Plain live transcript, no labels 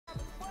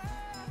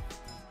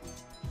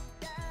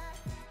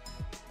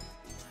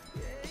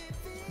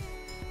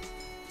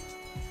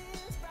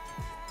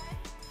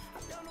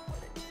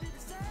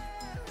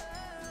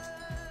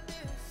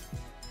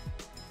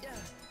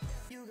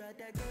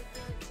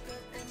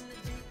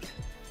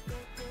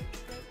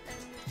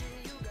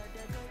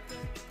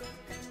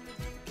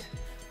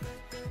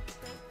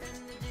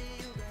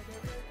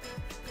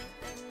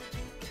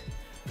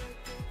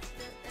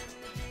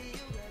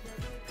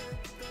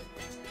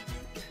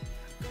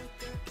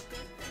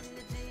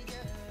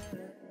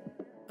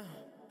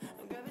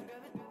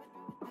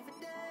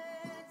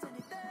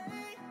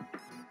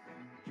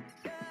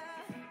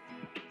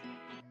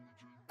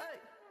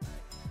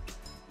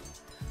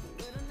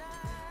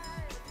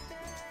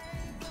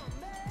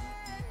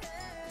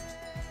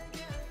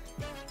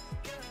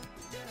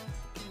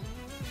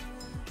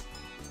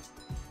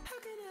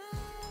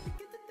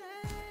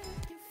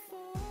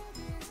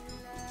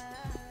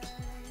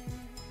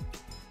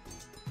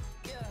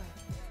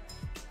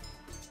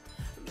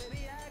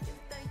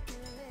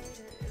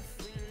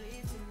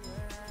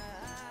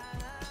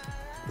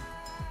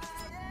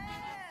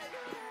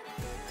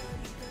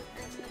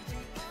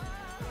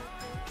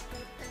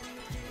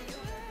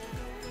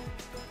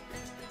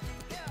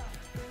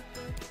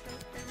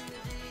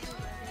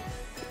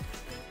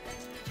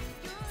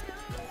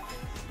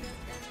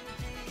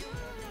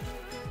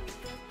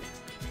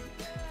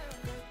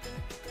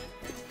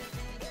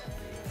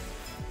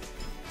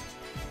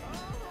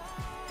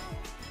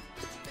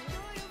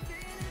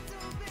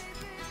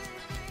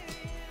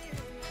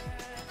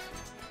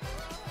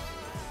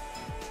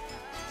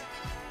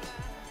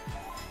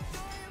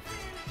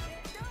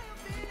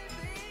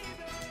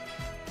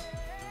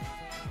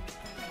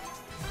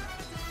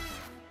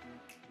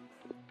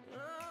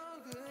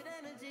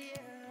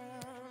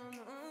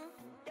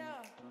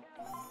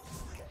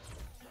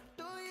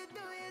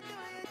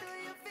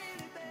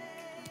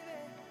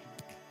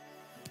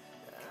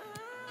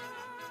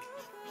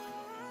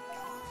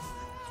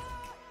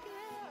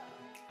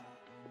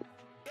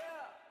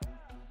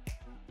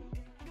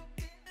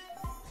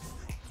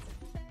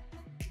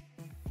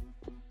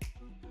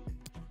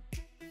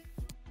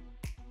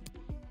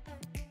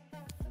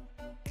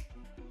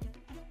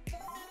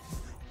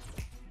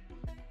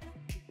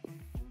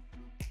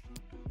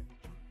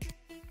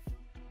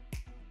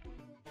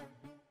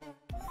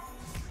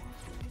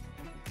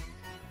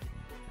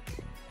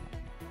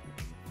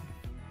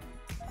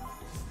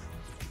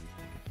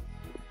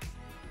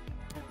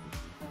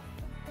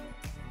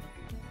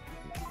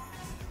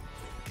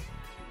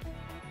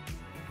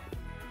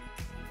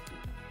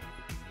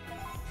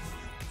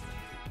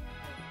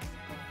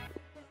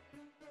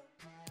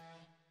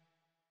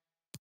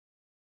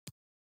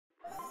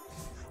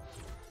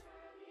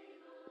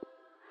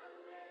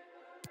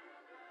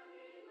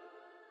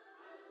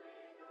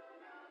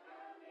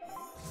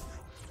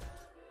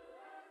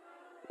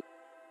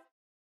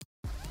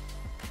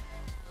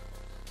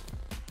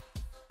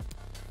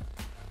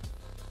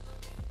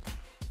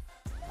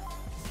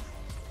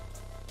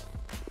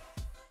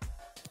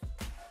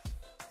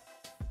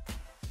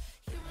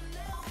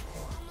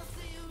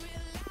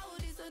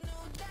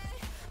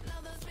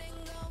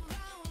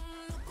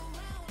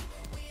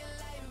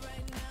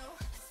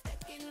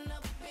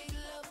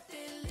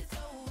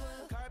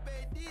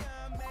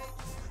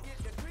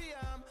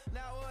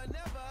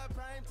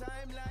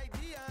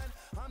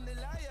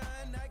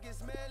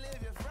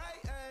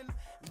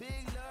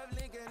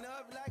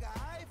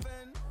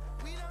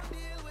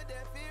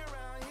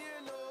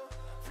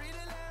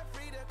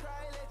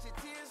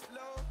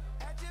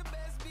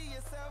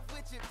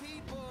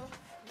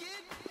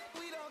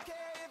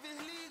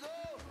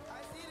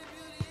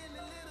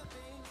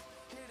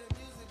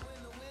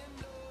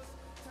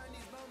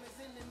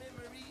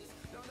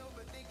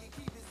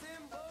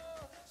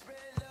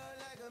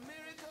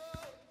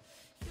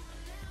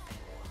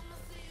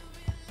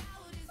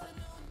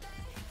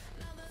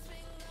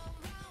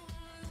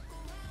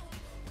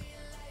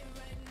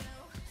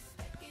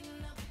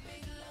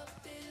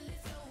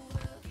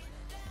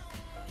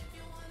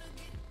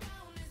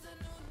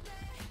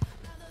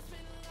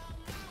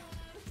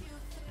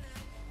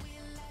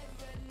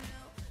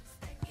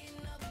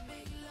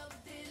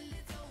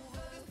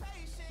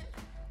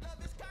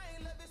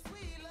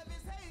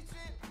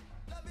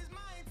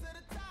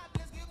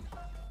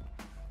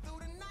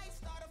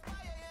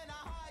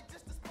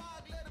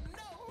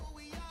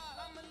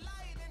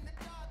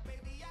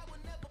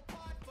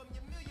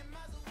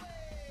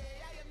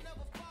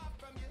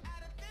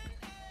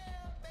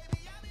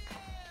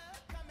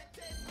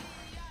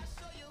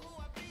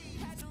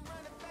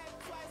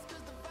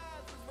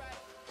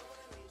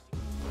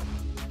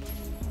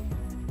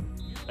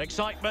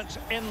Excitement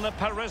in the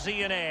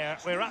Parisian air.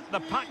 We're at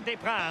the Parc des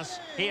Princes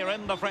here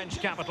in the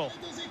French capital.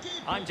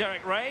 I'm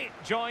Derek Ray,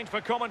 joined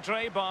for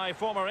commentary by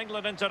former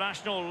England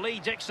international Lee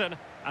Dixon,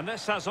 and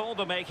this has all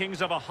the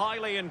makings of a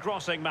highly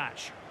engrossing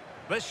match.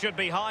 This should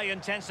be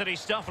high-intensity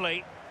stuff,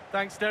 Lee.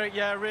 Thanks, Derek.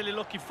 Yeah, really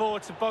looking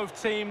forward to both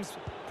teams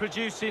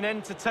producing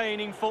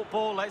entertaining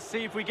football. Let's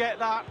see if we get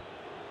that.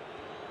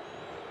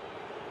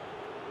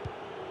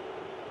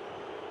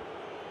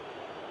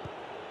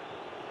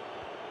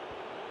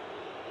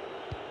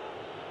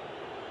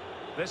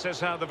 This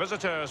is how the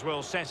visitors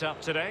will set up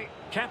today.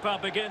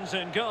 Kepa begins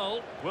in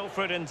goal.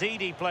 Wilfred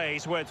Ndidi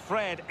plays with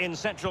Fred in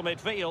central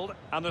midfield.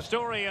 And the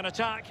story in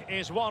attack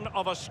is one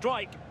of a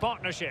strike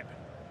partnership.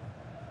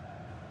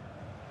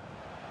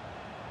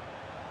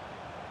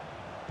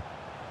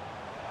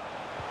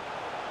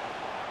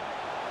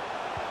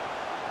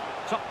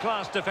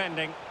 Top-class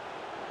defending.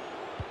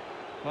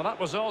 Well, that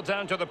was all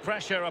down to the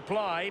pressure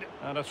applied.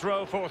 And a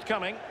throw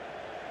forthcoming.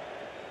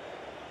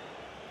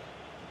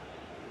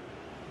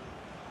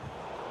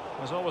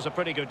 There's always a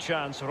pretty good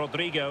chance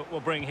Rodrigo will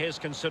bring his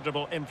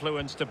considerable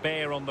influence to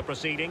bear on the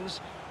proceedings.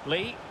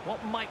 Lee,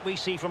 what might we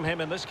see from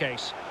him in this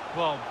case?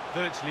 Well,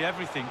 virtually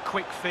everything.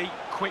 Quick feet,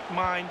 quick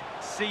mind,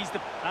 sees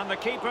the... And the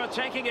keeper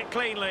taking it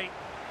cleanly.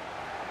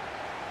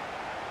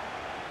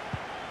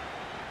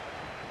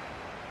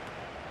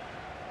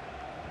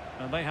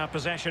 And they have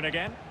possession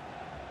again.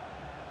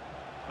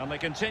 And they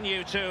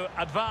continue to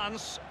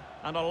advance.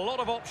 And a lot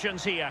of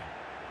options here.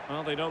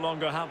 Well, they no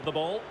longer have the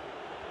ball.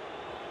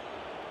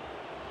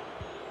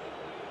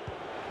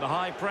 The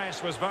high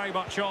press was very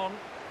much on.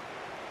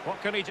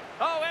 What can he do?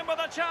 Oh, in with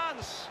a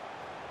chance!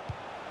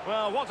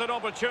 Well, what an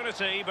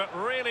opportunity, but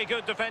really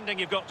good defending,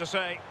 you've got to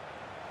say.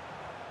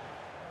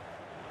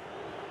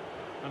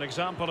 An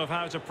example of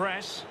how to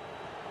press.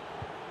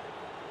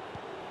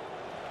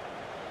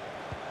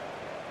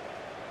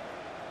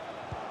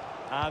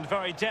 And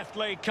very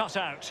deftly cut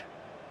out.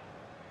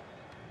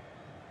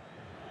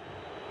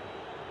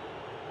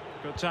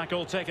 Good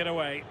tackle taken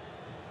away.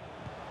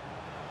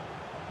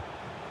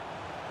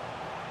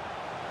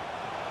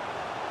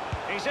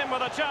 He's in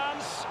with a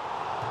chance.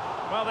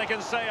 Well, they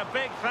can say a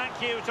big thank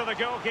you to the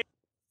goalkeeper.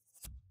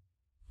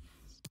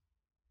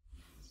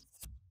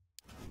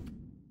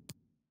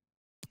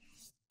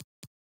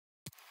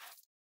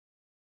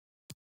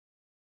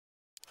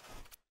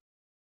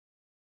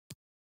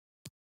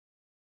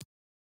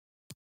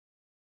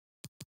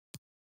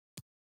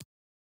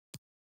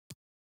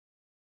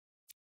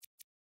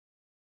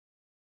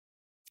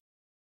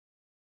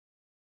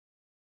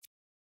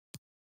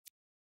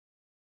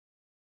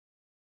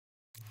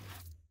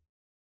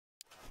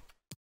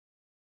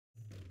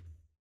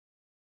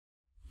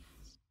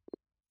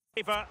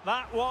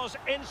 That was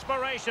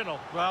inspirational.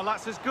 Well,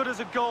 that's as good as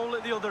a goal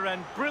at the other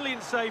end.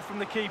 Brilliant save from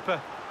the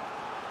keeper.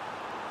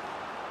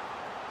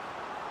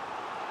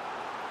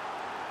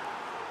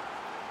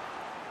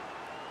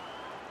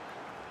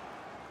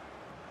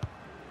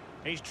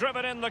 He's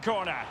driven in the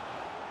corner.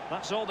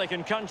 That's all they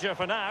can conjure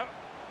for now.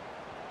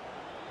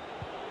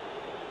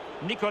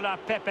 Nicolas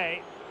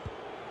Pepe.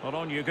 Well,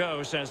 on you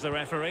go, says the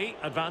referee.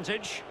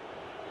 Advantage.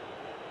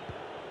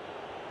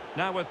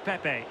 Now with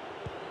Pepe.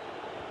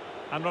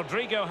 And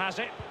Rodrigo has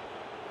it.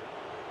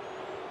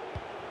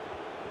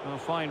 A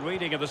fine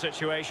reading of the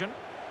situation.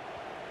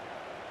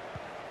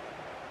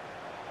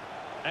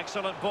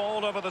 Excellent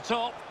ball over the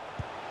top.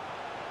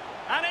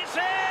 And it's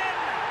in!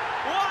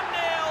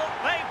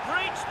 1-0. They've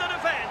breached the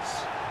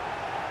defence.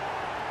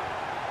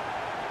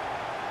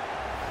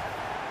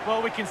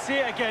 Well, we can see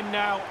it again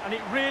now, and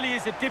it really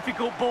is a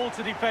difficult ball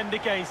to defend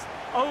against.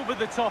 Over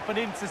the top and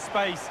into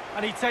space,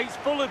 and he takes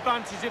full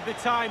advantage of the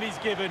time he's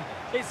given.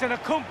 It's an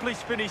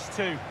accomplished finish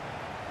too.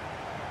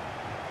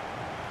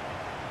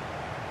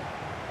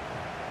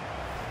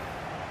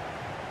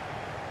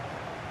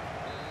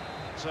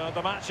 So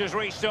the match has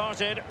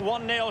restarted,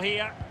 1-0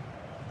 here.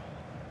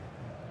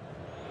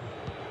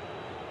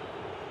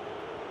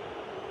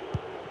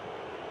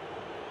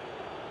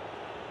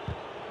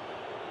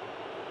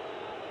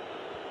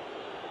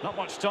 Not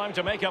much time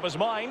to make up his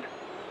mind.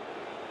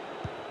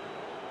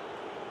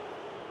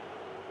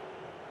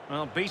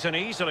 Well, beaten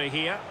easily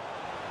here.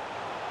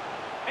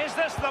 Is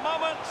this the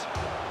moment?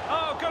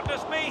 Oh,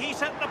 goodness me, he's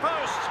hit the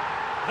post.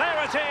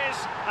 There it is,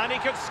 and he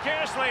could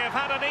scarcely have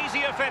had an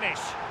easier finish.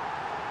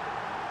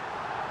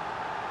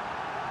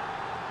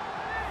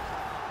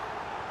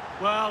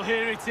 Well,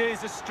 here it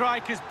is, a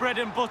striker's bread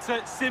and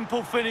butter,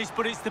 simple finish,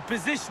 but it's the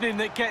positioning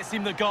that gets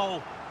him the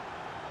goal.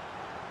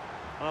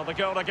 Well, the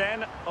goal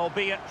again,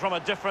 albeit from a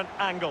different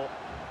angle.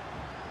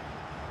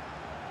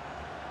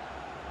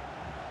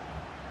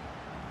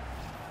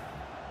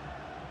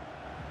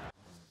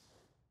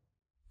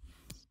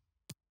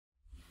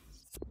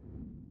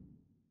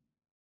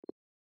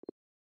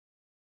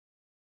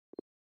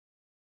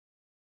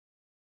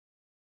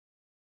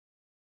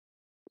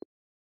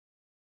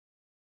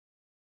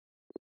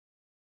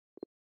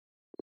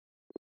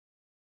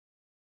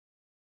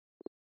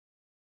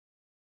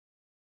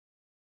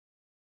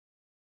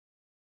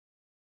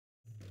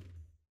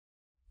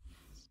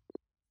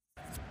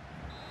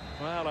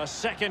 Well, a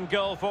second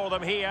goal for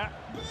them here.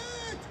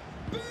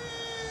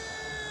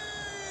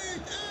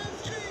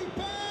 Inscrit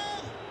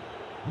par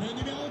le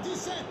numéro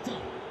 17,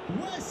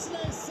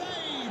 Wesley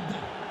Saïd.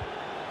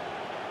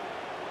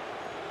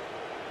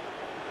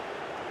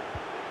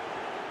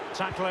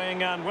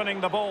 Tackling and winning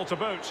the ball to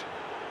boot.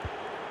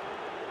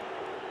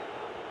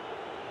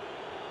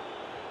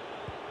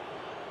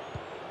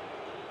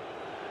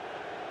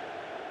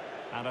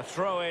 And a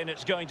throw-in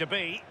it's going to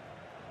be.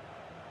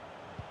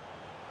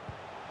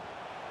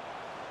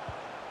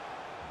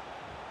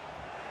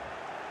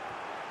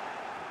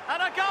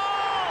 And a goal!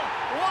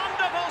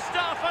 Wonderful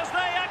stuff as they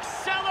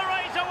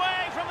accelerate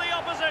away from the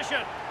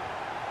opposition.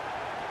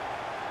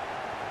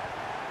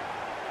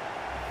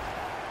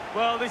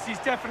 Well, this is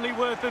definitely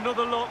worth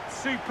another look.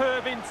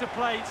 Superb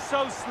interplay,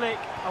 so slick,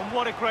 and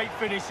what a great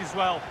finish as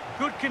well.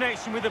 Good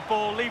connection with the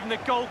ball, leaving the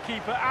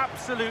goalkeeper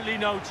absolutely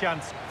no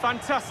chance.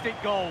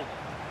 Fantastic goal.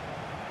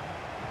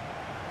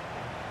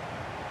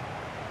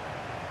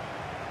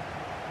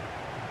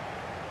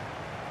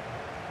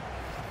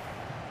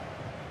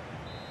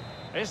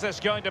 Is this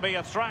going to be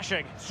a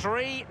thrashing?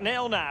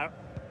 3-0 now.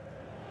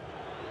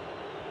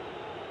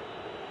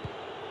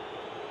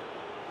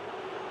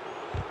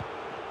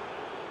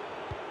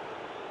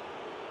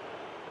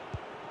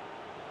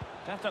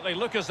 Definitely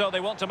look as though they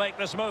want to make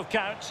this move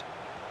count.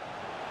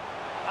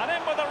 And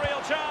in with a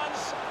real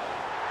chance.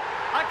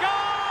 A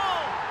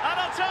goal! And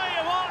I'll tell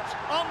you what,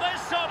 on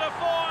this sort of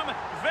form,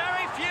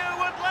 very few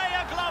would lay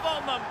a glove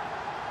on them.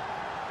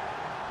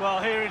 Well,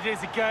 here it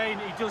is again.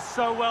 He does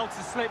so well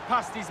to slip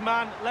past his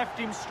man, left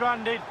him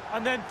stranded,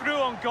 and then through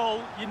on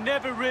goal. You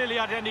never really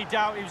had any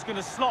doubt he was going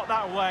to slot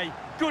that away.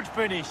 Good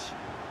finish.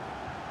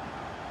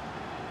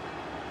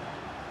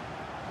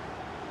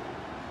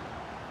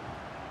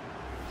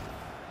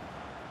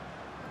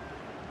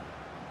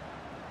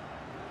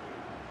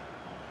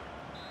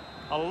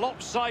 A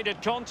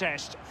lopsided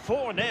contest,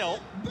 4-0.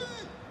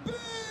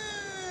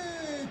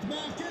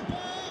 Marqué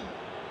par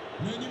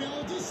le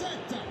numéro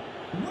 17,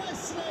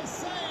 Wesley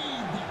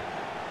Saïd.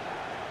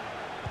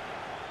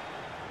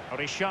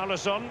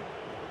 Richarlison.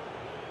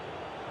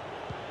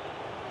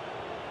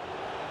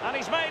 And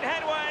he's made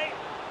headway.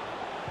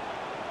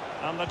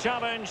 And the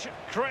challenge,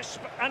 crisp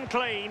and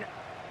clean.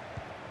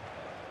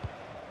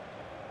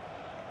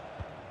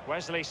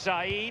 Wesley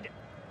Saïd.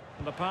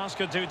 And the pass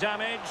could do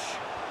damage.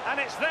 And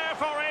it's there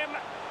for him.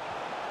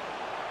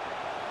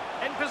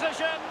 In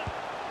position.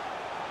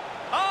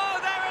 Oh,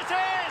 there it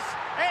is!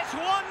 It's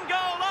one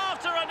goal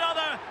after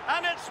another,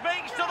 and it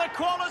speaks to the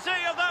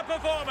quality of that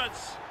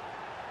performance.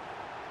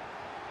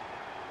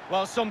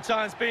 Well,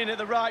 sometimes being at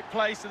the right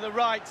place at the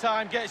right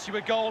time gets you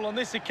a goal. On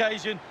this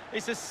occasion,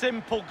 it's a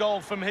simple goal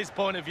from his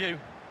point of view.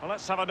 Well,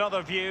 let's have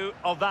another view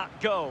of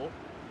that goal.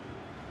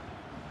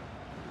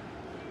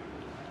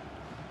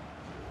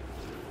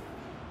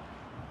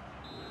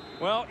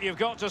 Well, you've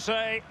got to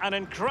say, an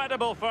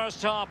incredible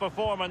first-half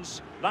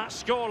performance. That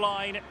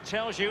scoreline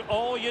tells you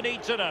all you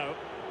need to know.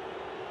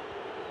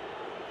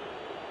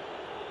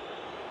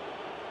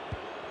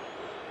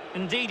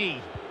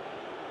 Ndidi.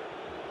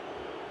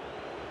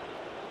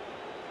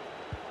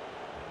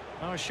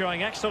 Oh,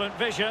 showing excellent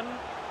vision.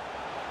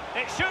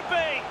 It should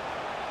be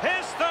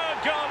his third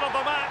goal of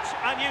the match,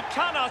 and you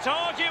cannot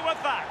argue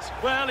with that.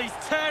 Well, he's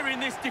tearing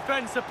this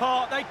defence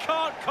apart. They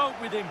can't cope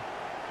with him.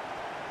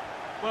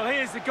 Well,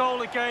 here's the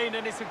goal again,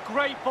 and it's a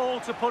great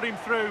ball to put him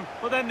through.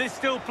 But then there's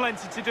still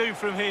plenty to do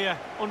from here.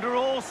 Under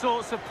all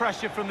sorts of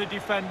pressure from the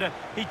defender,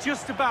 he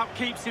just about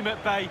keeps him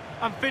at bay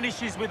and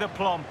finishes with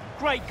aplomb.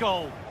 Great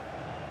goal.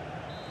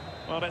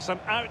 Well, it's an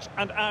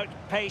out-and-out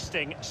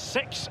pasting.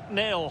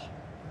 6-0.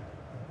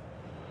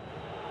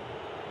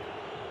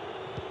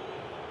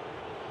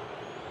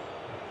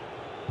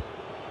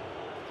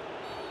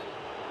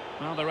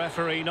 Well, the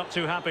referee not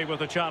too happy with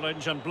the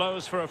challenge and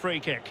blows for a free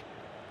kick.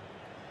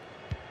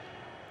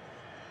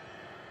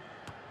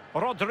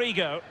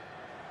 Rodrigo.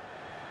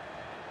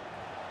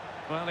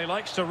 Well, he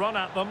likes to run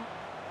at them.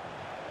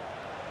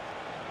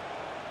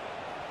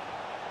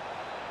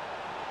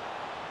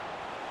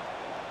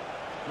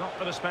 Not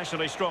an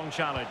especially strong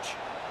challenge.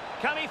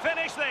 Can he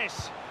finish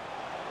this?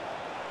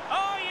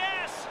 Oh,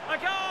 yes! A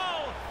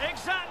goal!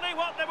 Exactly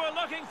what they were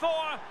looking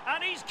for,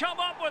 and he's come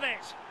up with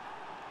it.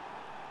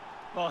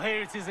 Well,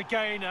 here it is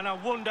again, and I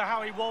wonder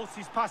how he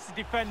waltzes past the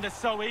defender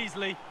so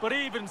easily. But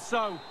even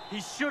so,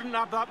 he shouldn't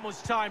have that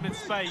much time and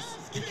space.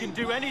 He can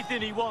do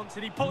anything he wants,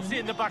 and he puts it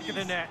in the back of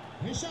the net.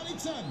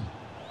 Richarlison.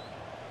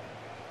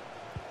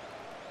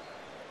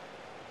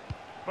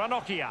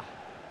 Ranocchia.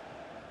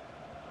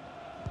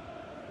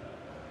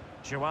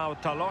 Joao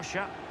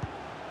Talosha.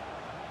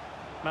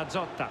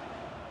 Mazzotta.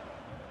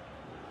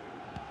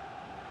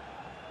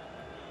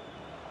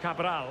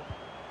 Cabral.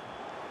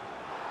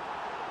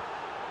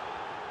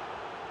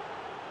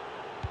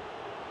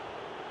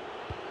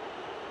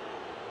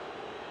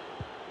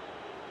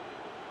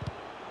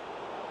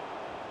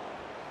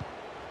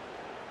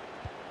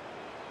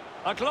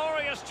 A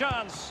glorious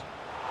chance.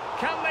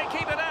 Can they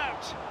keep it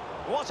out?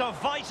 What a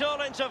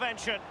vital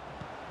intervention.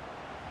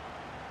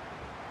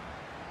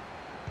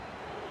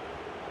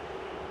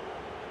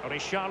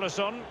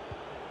 Richarlison.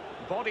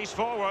 Bodies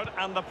forward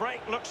and the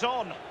break looks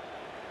on.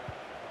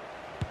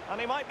 And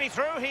he might be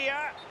through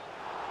here.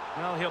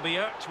 Well, he'll be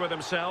irked with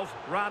himself.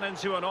 Ran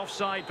into an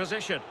offside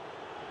position.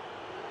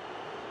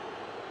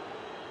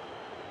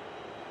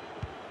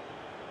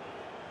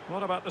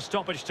 What about the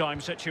stoppage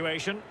time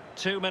situation?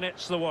 2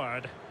 minutes the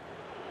word.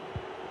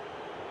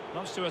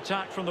 Loves to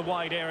attack from the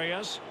wide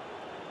areas.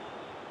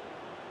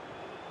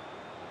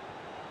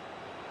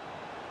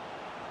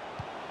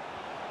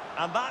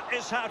 And that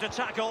is how to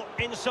tackle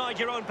inside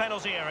your own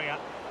penalty area.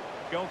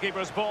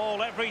 Goalkeeper's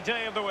ball every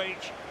day of the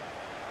week.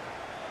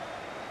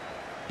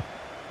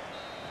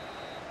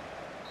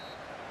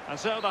 And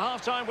so the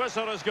half-time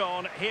whistle has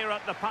gone here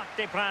at the Parc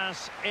des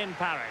Princes in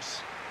Paris.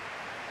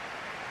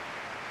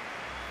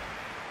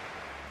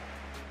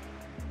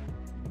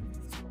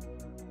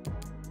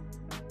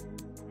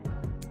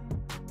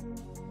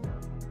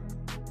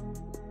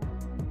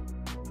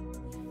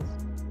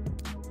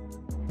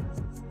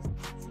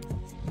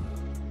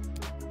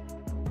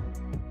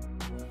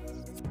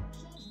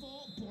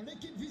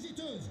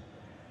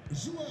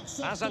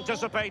 As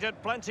anticipated,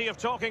 plenty of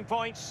talking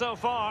points so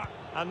far.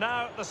 And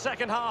now the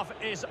second half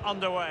is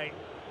underway.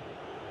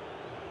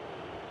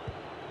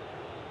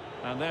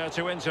 And there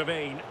to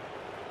intervene.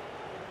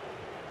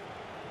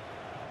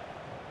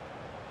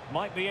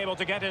 Might be able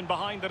to get in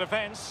behind the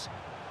defence.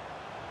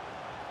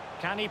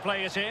 Can he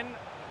play it in?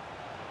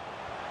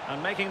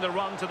 And making the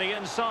run to the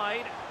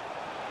inside.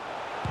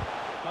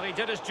 Well, he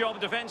did his job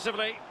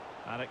defensively.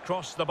 And it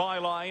crossed the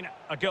byline.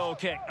 A goal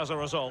kick as a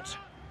result.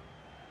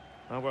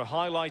 And we're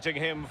highlighting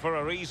him for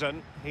a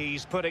reason.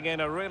 He's putting in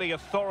a really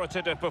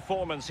authoritative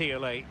performance here,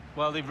 Lee.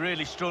 Well, they've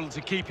really struggled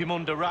to keep him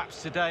under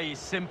wraps today. He's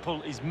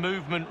simple. His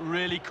movement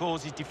really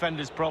causes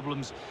defenders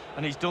problems,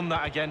 and he's done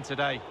that again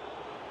today.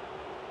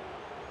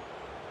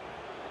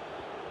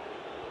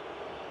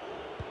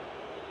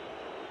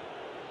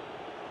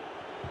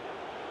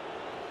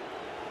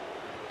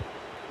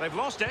 They've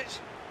lost it.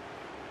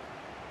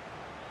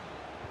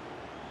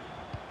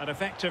 An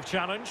effective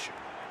challenge.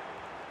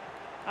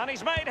 And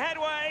he's made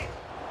headway.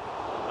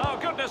 Oh,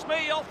 goodness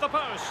me, off the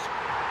post.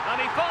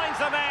 And he finds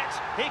the net.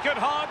 He could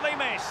hardly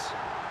miss.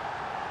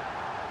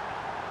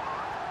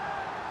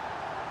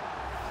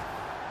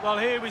 Well,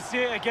 here we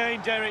see it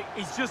again, Derek.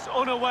 He's just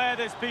unaware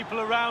there's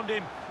people around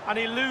him, and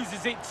he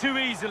loses it too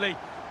easily.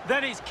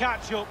 Then it's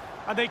catch-up,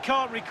 and they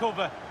can't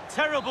recover.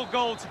 Terrible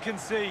goal to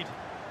concede.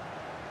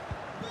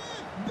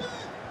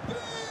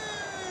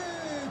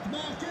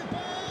 Marqué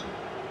par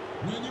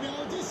le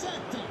numéro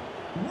 17,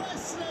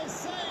 Wesley.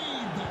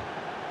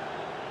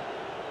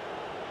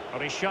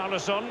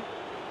 Richarlison.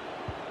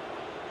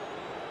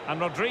 And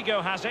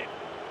Rodrigo has it.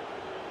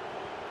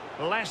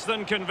 Less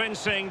than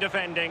convincing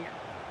defending.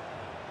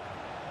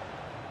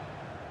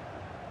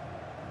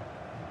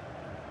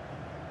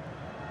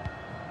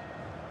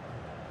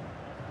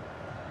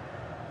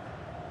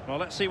 Well,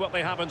 let's see what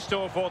they have in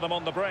store for them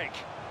on the break.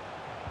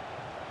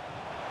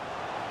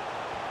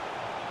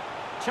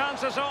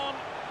 Chances on.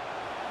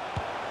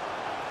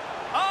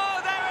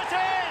 Oh, there it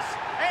is!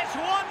 It's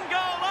one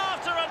goal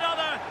after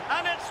another,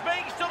 and it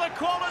speaks to the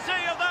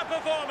quality of their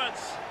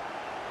performance.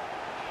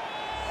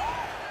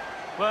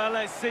 Well,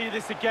 let's see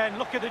this again.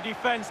 Look at the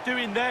defence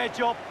doing their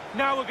job.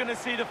 Now we're going to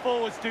see the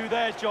forwards do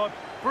their job.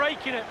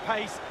 Breaking at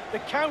pace, the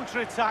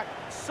counter-attack,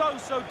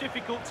 so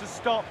difficult to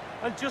stop.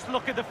 And just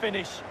look at the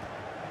finish.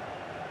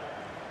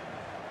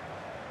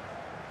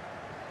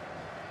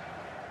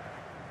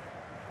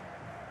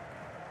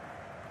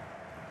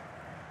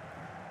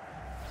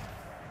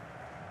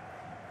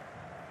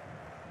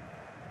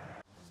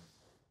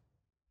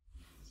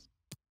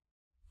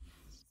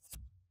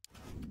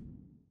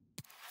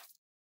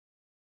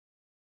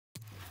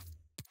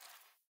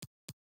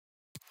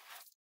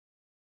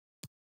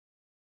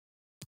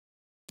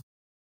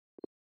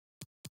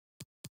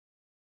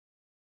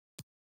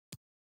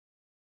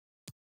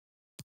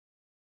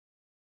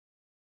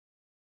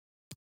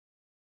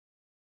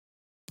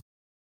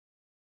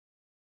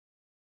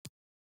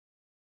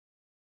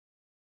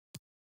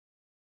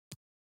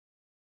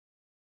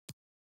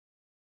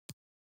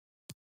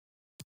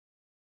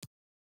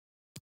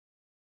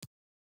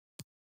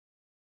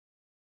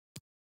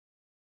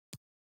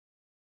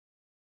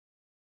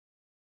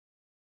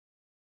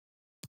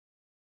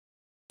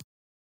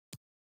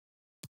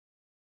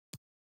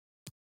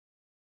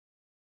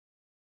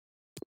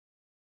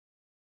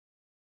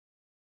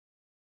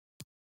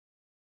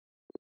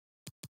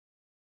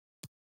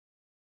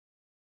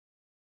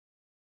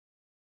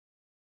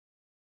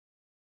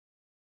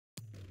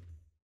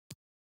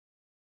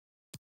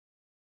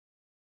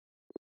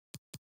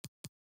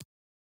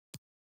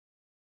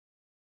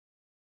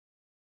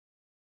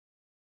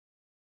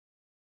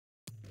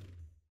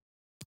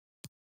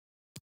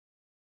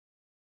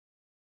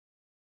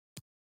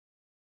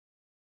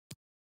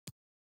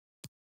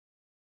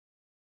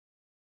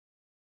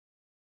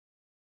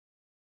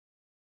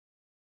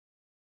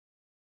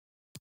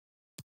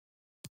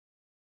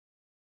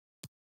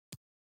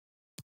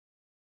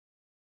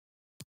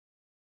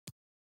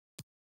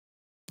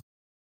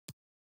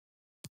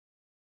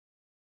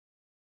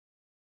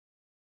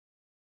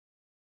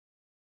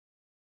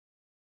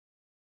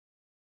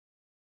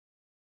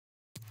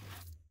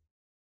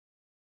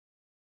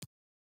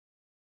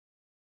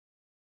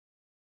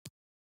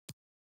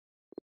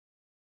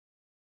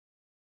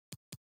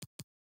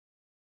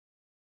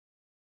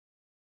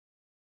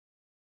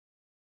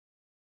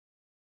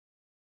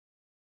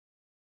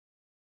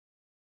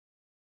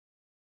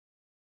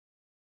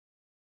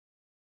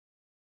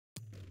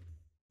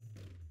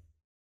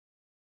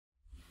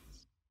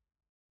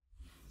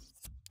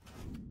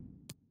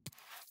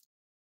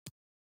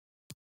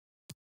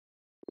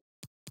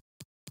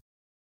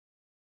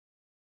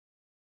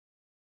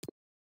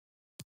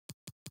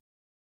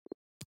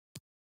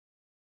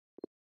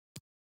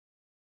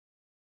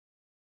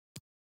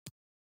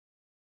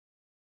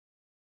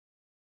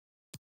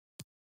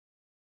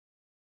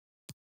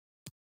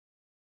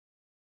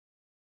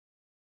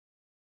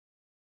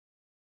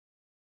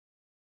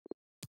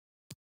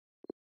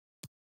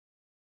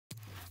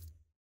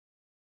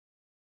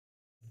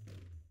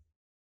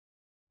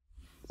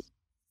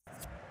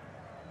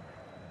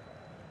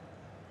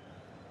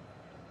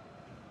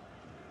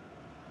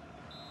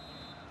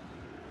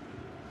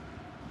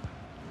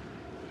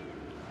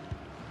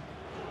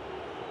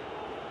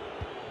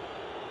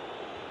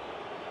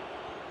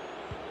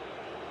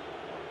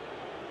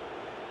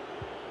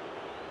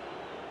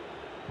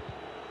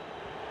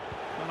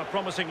 A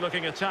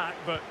promising-looking attack,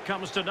 but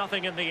comes to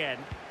nothing in the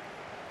end.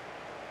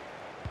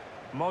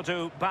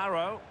 Modu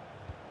Barrow.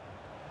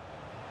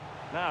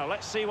 Now,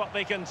 let's see what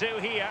they can do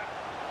here.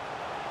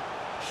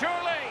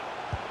 Surely!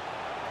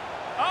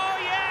 Oh,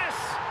 yes!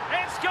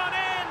 It's gone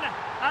in!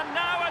 And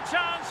now a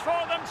chance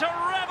for them to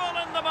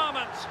revel in the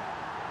moment.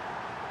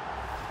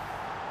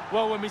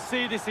 Well, when we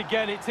see this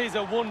again, it is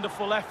a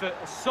wonderful effort,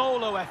 a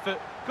solo effort.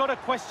 Got to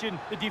question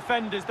the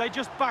defenders. They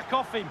just back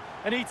off him,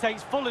 and he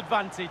takes full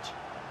advantage.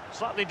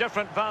 Slightly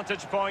different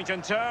vantage point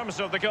in terms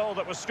of the goal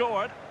that was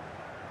scored.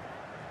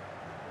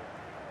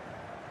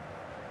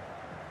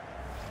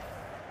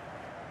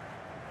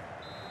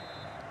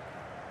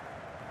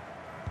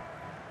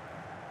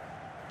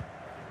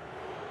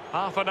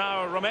 Half an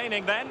hour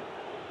remaining then.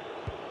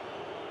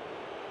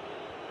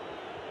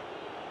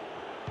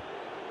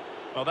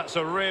 Well, that's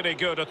a really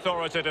good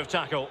authoritative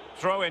tackle.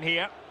 Throw in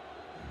here.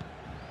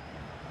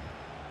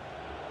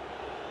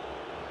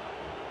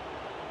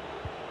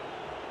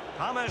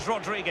 James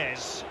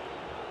Rodriguez.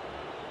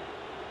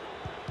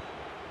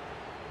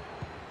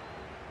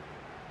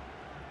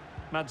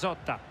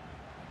 Mazzotta.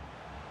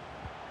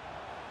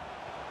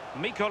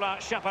 Mikola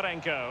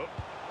Shaparenko.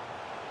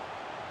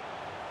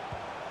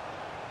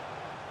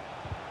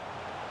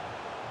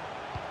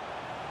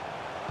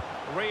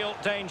 Real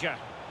danger.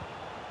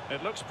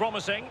 It looks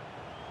promising.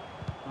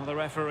 Well, the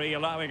referee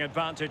allowing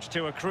advantage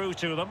to accrue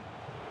to them.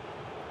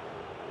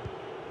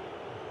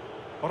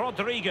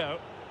 Rodrigo.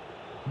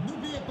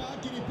 N'oubliez pas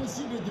qu'il est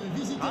possible de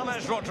visiter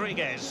James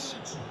Rodriguez.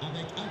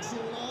 avec accès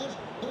au lounge,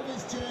 au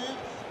vestiaire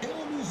et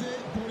au musée.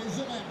 Pour les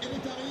horaires et les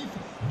tarifs,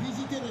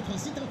 visitez notre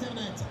site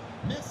internet.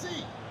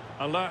 Merci.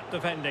 Alert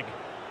defending.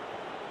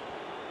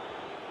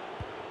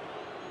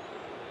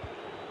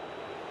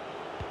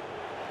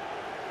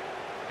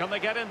 Can they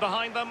get in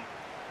behind them?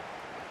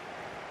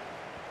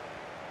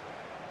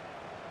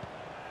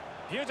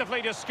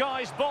 Beautifully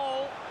disguised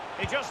ball.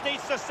 He just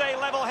needs to stay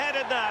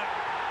level-headed now.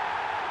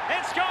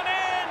 It's gone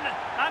in!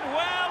 And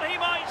well, he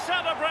might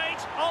celebrate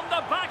on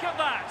the back of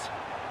that.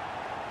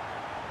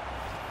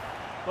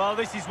 Well,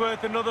 this is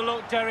worth another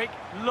look, Derek.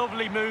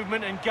 Lovely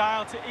movement and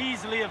guile to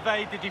easily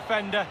evade the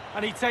defender,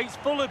 and he takes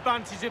full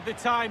advantage of the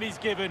time he's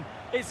given.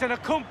 It's an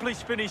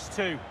accomplished finish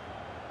too.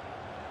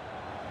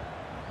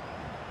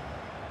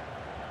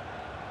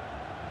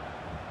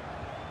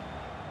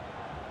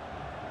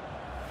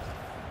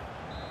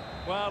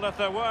 Well, if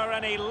there were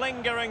any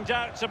lingering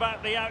doubts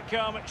about the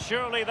outcome,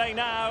 surely they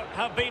now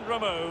have been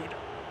removed.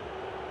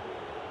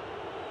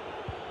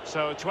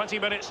 So 20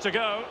 minutes to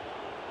go.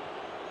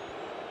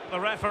 The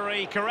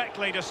referee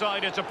correctly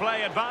decided to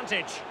play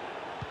advantage.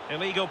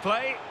 Illegal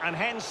play and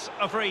hence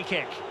a free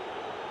kick.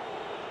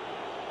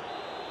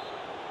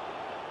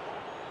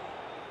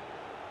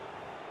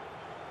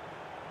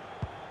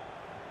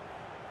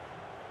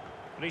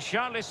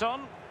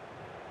 Richarlison.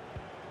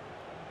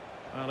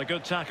 Well, a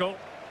good tackle.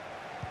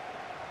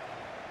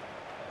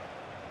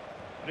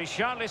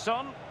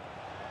 Richarlison.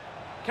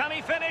 Can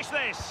he finish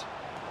this?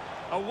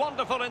 A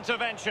wonderful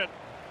intervention.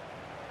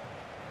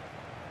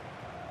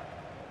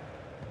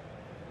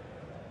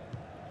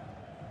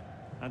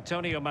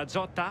 Antonio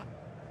Mazzotta.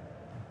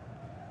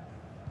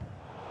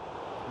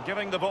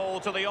 Giving the ball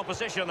to the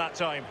opposition that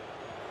time.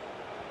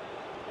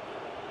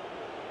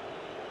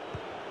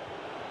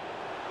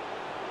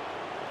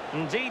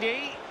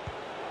 Ndidi.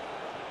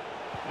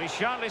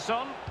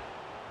 Richarlison.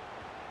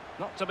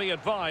 Not to be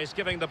advised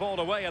giving the ball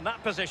away in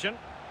that position.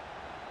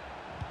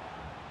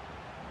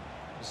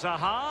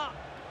 Zaha.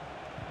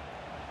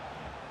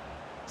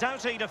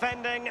 Doughty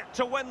defending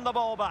to win the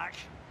ball back.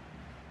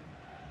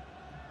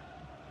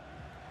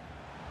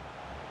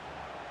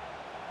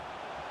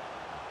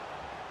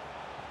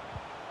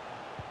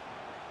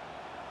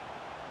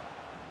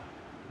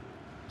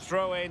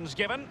 Throw-ins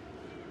given.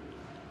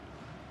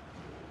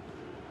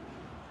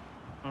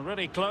 And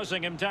really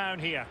closing him down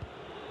here.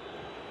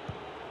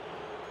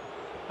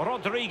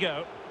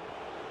 Rodrigo.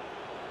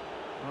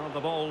 Well, the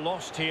ball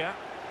lost here.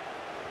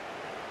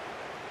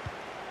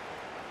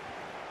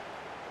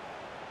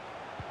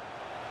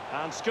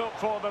 And scope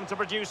for them to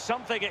produce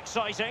something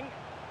exciting.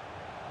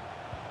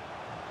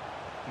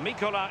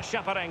 Mikola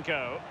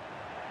Shaparenko.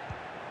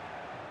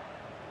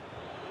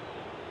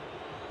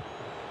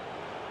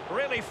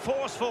 Really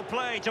forceful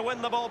play to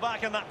win the ball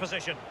back in that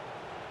position.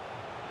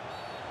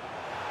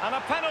 And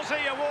a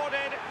penalty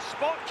awarded.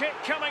 Spot kick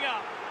coming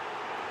up.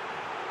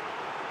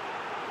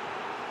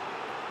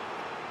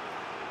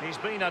 He's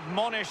been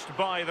admonished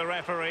by the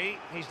referee.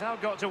 He's now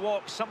got to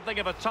walk something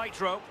of a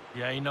tightrope.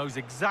 Yeah, he knows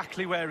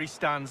exactly where he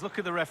stands. Look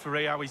at the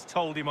referee, how he's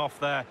told him off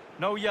there.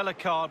 No yellow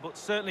card, but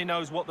certainly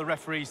knows what the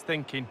referee's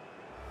thinking.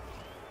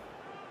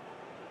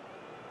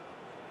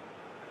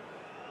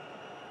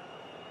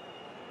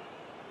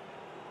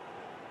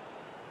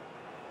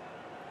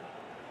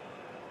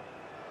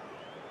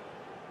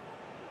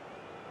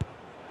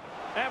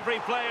 Every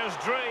player's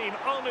dream,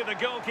 only the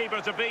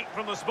goalkeeper to beat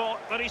from the spot,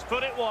 but he's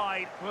put it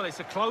wide. Well, it's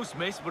a close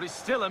miss, but it's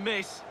still a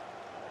miss.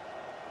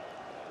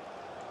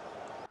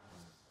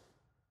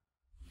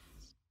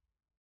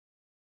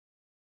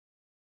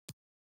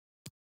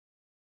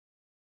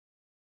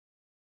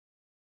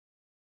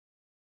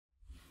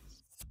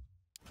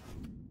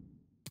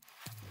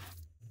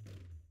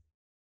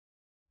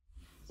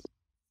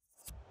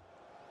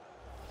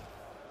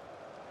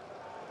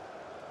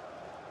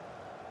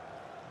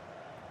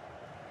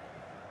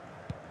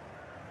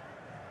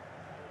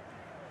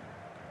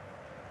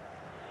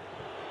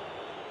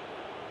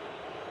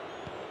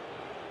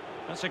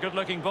 That's a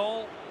good-looking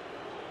ball.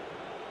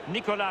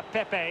 Nicolas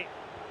Pepe.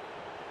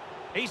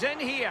 He's in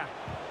here.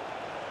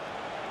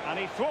 And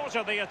he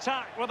thwarted the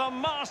attack with a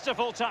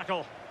masterful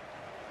tackle.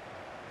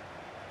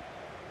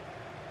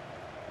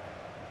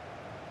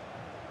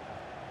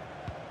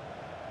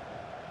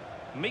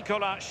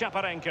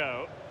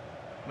 Shaparenko.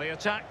 The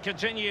attack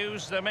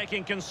continues. They're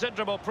making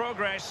considerable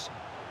progress.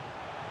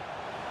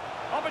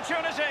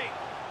 Opportunity.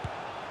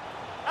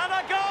 And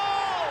a goal!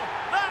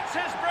 That's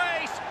his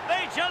brace.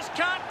 They just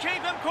can't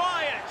keep him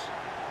quiet.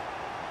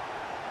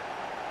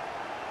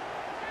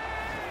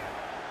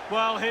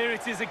 Well, here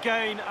it is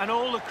again, and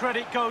all the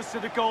credit goes to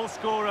the goal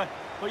scorer.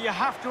 But you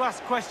have to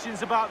ask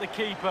questions about the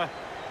keeper.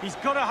 He's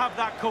got to have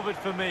that covered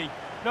for me.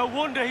 No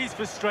wonder he's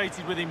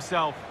frustrated with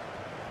himself.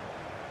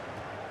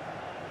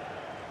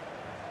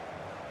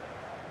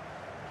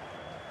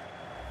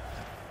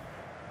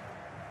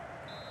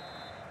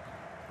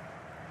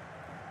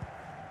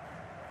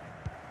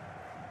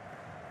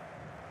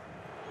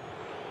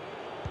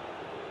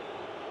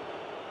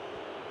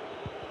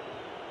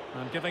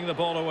 And giving the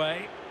ball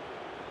away.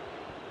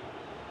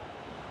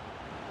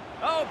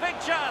 Oh, big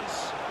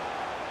chance.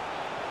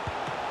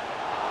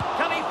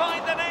 Can he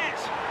find the net?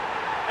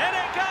 In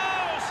it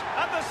goes!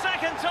 And the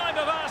second time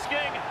of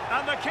asking,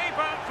 and the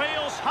keeper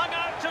feels hung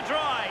out to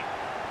dry.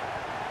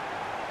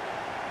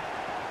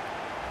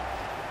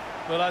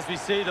 Well, as we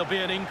see, there'll be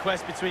an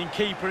inquest between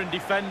keeper and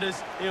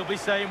defenders. He'll be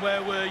saying,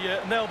 where were you?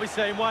 And they'll be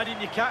saying, why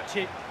didn't you catch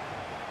it?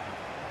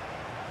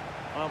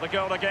 Well, the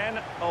goal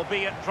again,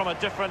 albeit from a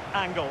different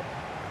angle.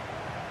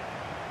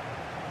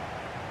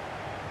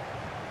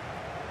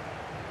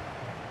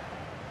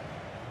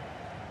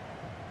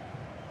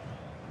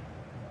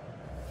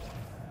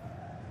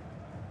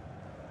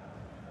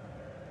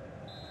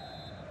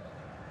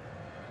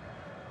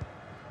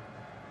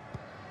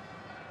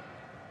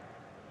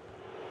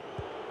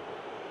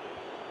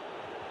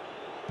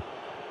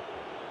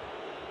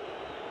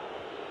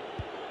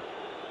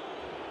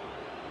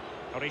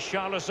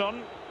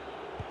 Richarlison.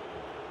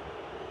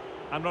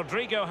 And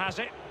Rodrigo has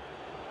it.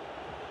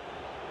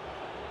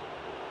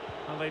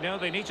 And they know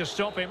they need to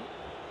stop him.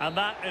 And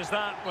that is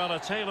that, well, a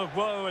tale of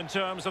woe in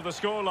terms of the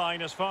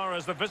scoreline as far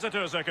as the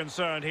visitors are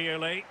concerned here,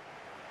 Lee.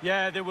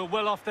 Yeah, they were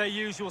well off their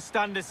usual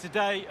standards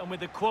today, and with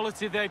the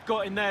quality they've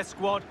got in their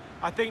squad,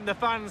 I think the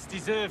fans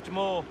deserved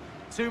more.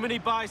 Too many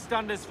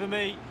bystanders for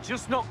me,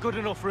 just not good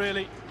enough,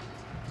 really.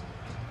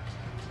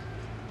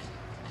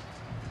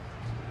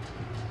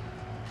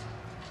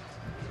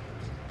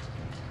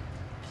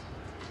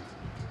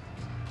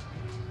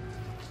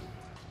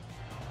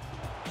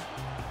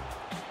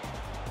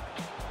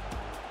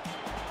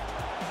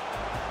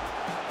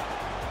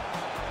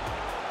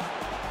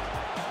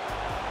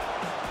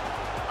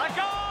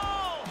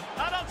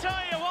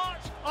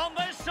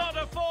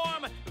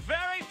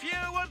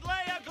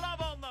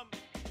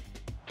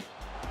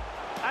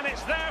 And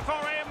it's there for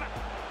him.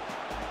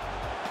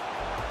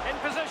 In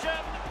position.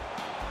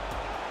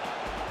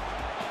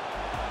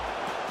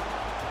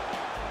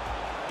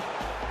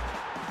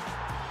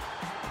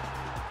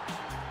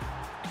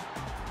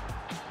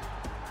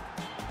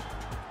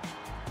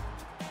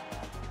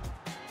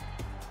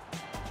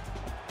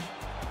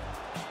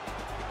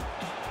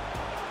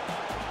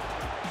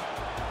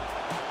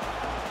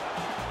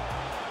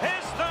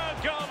 His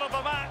third goal of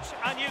the match,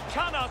 and you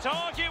cannot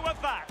argue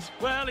with that.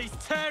 Well, he's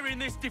tearing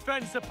this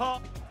defence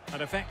apart. An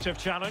effective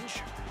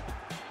challenge.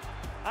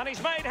 And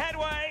he's made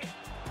headway.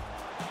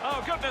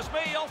 Oh, goodness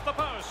me, off the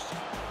post.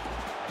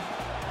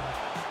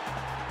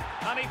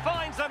 And he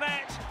finds the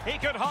net. He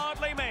could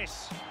hardly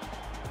miss.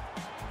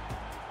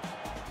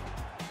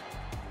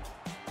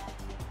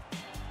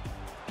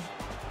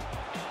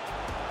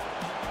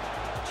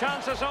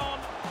 Chances on.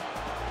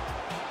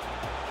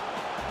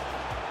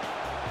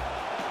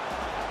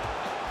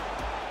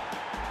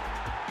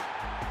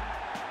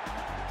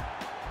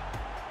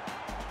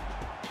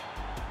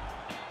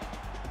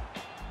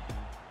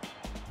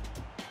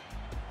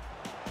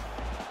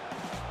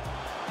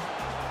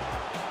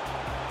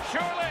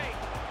 Surely.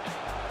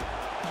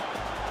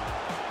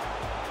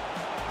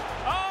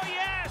 Oh,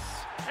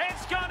 yes!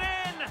 It's gone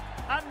in!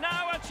 And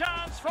now a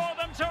chance for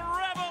them to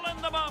revel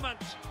in the moment.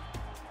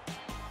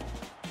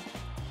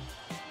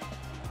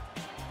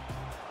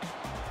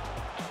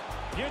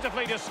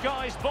 Beautifully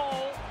disguised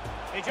ball.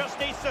 He just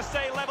needs to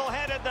stay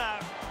level-headed now.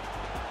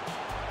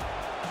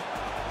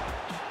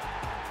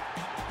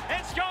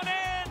 It's gone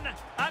in!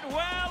 And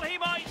well, he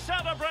might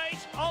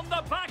celebrate on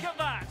the back of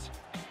that.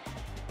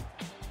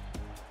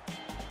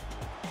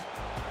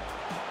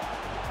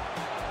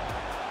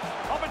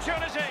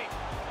 Opportunity.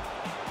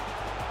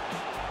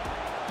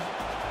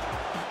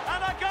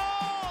 And a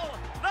goal!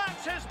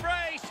 That's his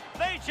brace.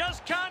 They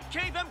just can't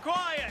keep him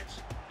quiet.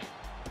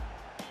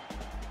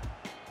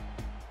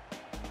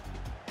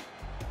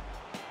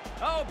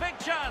 Oh, big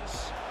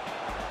chance.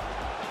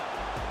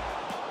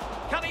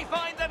 Can he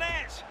find the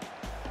net?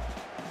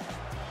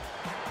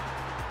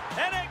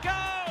 In it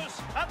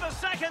goes! At the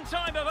second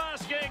time of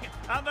asking,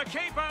 and the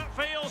keeper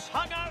feels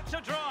hung out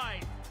to dry.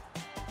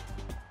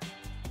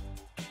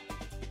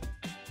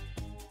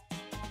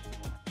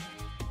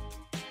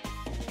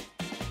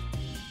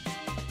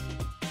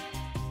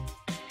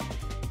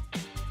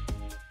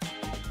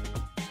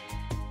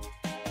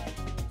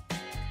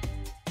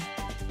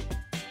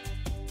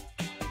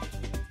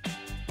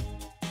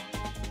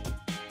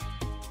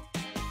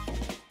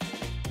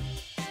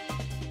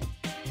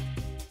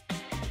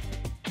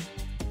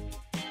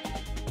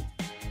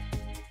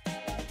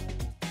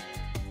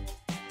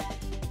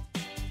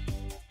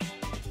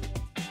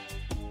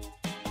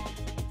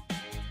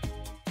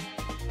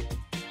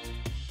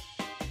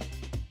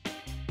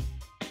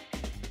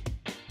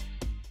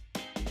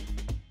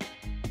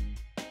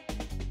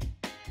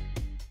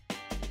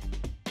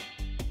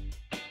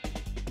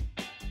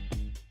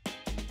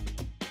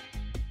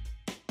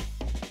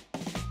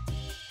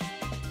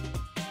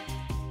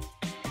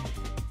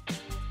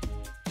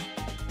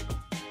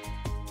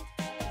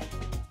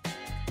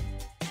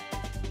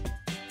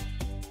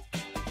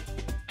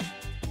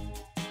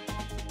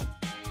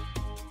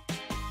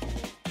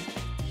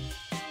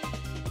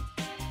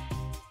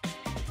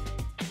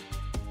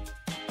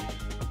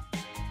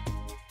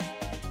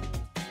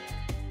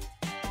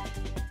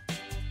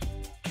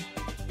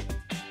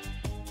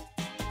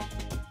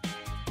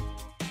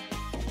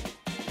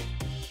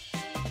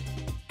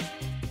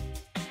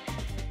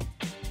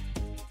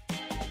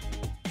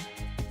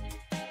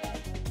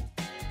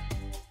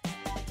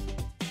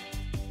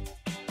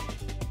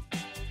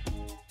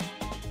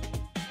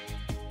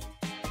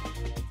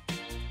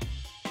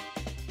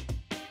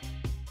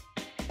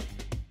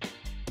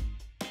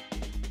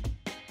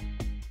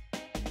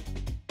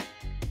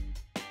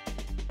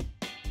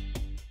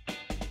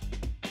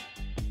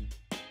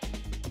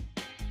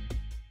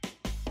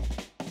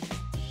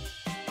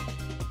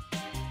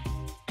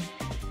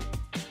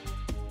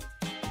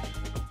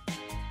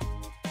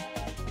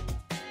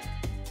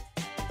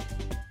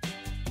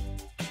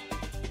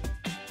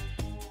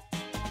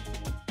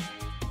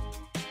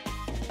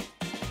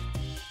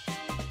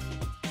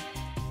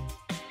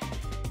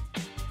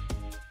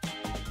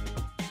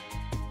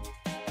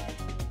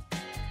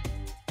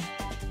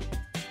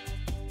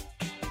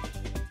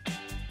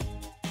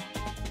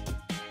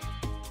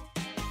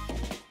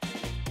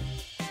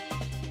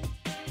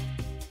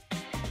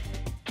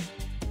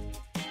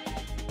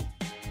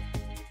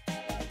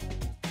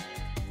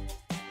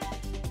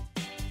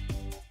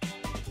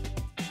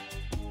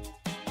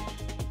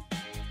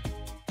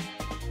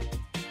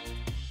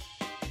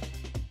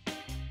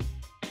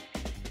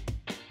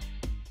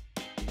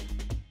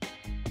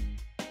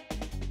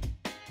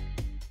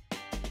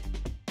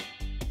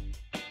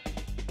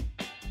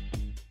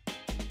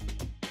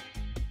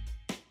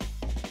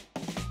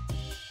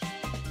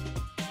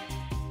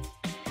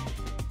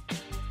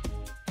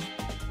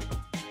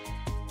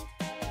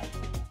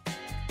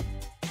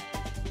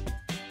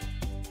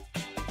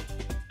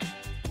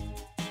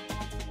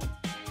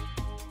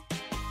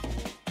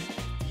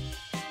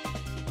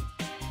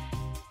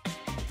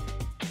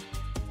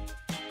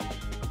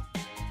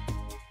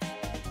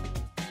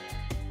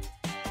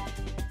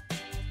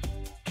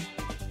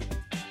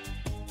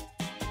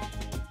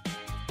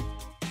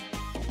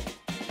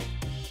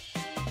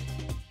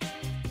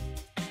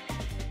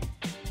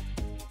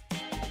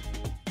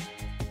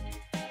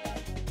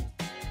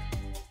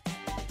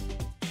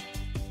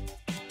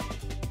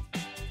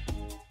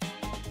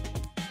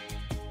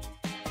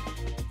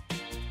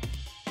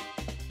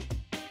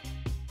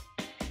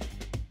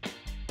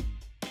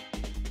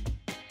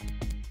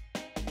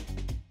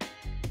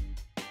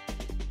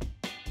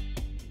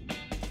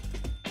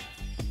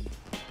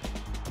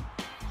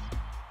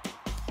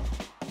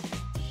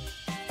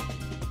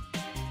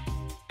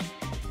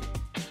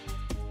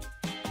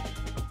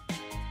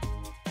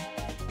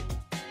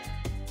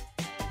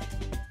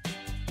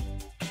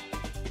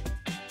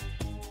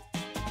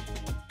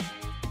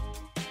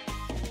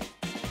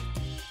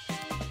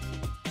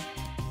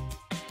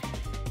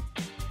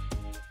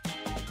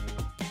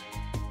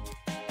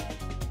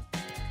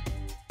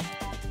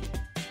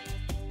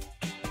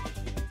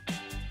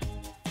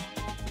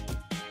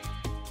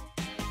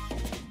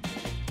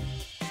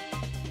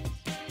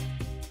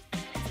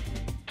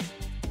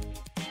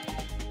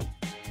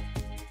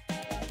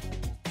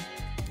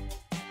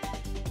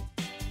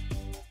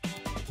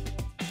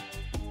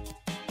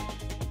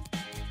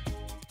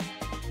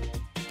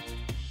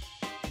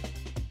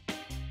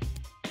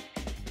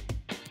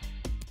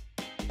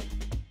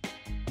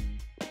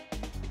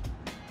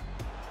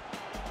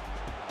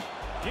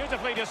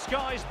 Beautifully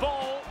disguised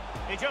ball.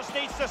 He just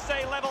needs to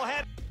stay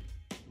level-headed.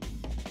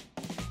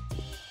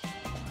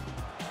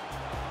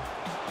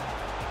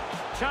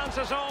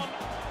 Chances on.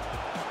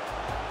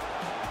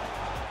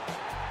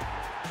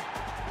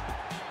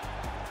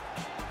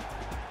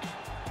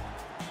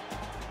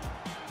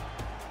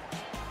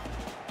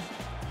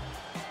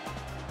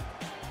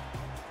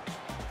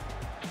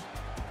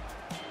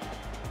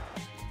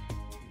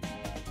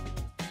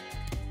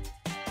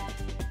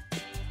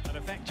 An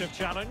effective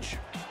challenge.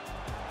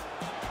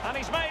 And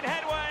he's made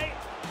headway.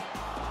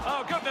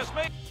 Oh, goodness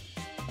me.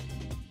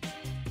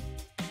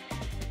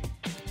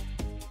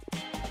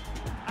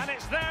 And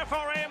it's there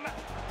for him.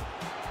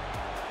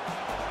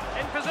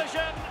 In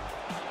position.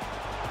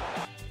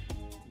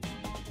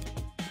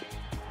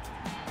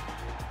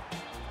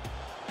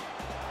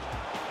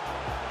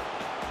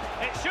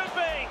 It should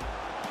be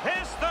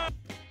his third.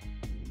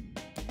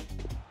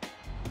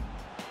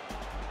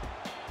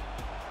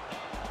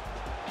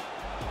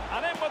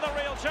 And in with a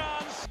real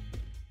chance.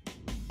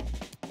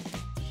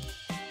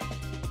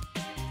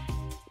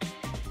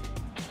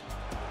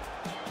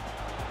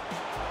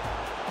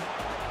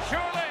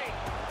 Surely.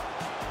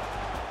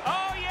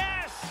 Oh,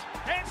 yes!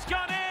 It's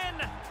gone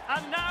in!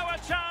 And now a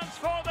chance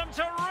for them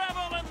to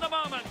revel in the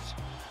moment.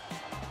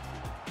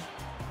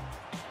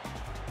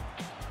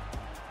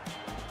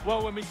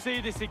 Well, when we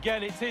see this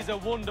again, it is a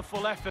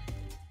wonderful effort.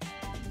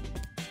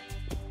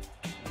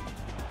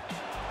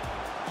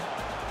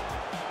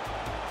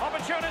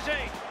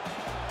 Opportunity.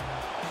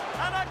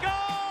 And a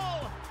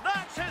goal!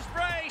 That's his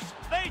brace.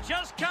 They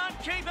just can't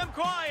keep him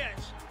quiet.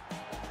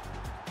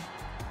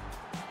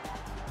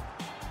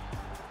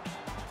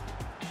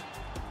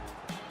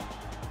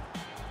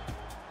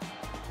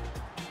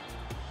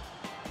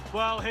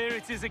 Well, here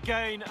it is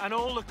again, and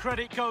all the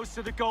credit goes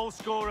to the goal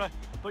scorer.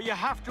 But you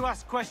have to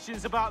ask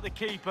questions about the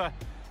keeper.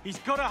 He's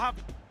got to have